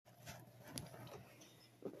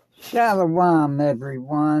Shalom,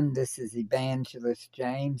 everyone. This is Evangelist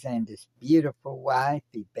James and his beautiful wife,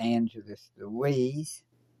 Evangelist Louise.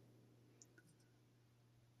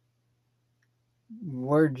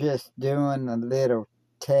 We're just doing a little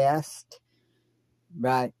test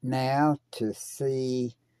right now to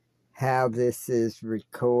see how this is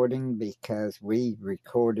recording, because we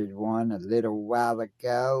recorded one a little while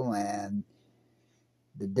ago and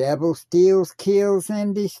the devil steals, kills,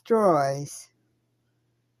 and destroys.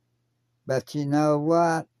 But you know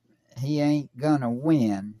what? He ain't gonna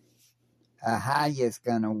win. Ahaya's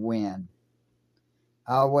gonna win.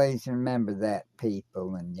 Always remember that,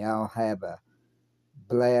 people, and y'all have a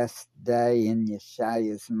blessed day in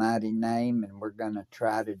Yeshua's mighty name, and we're gonna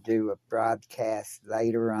try to do a broadcast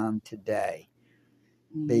later on today.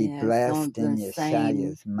 Be blessed in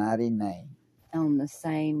Yeshua's mighty name. On the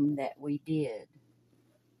same that we did,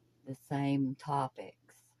 the same topics.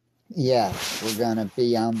 Yes, we're gonna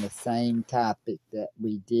be on the same topic that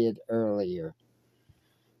we did earlier.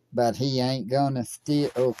 But he ain't gonna steal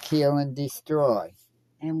or kill and destroy.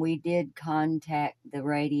 And we did contact the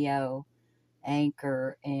radio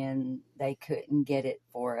anchor and they couldn't get it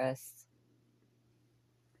for us.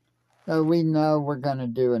 So we know we're going to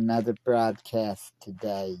do another broadcast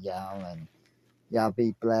today, y'all. And y'all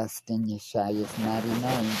be blessed in Yeshua's mighty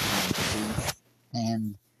name.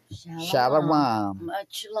 And peace and shalom.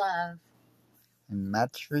 Much love. And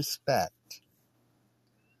much respect.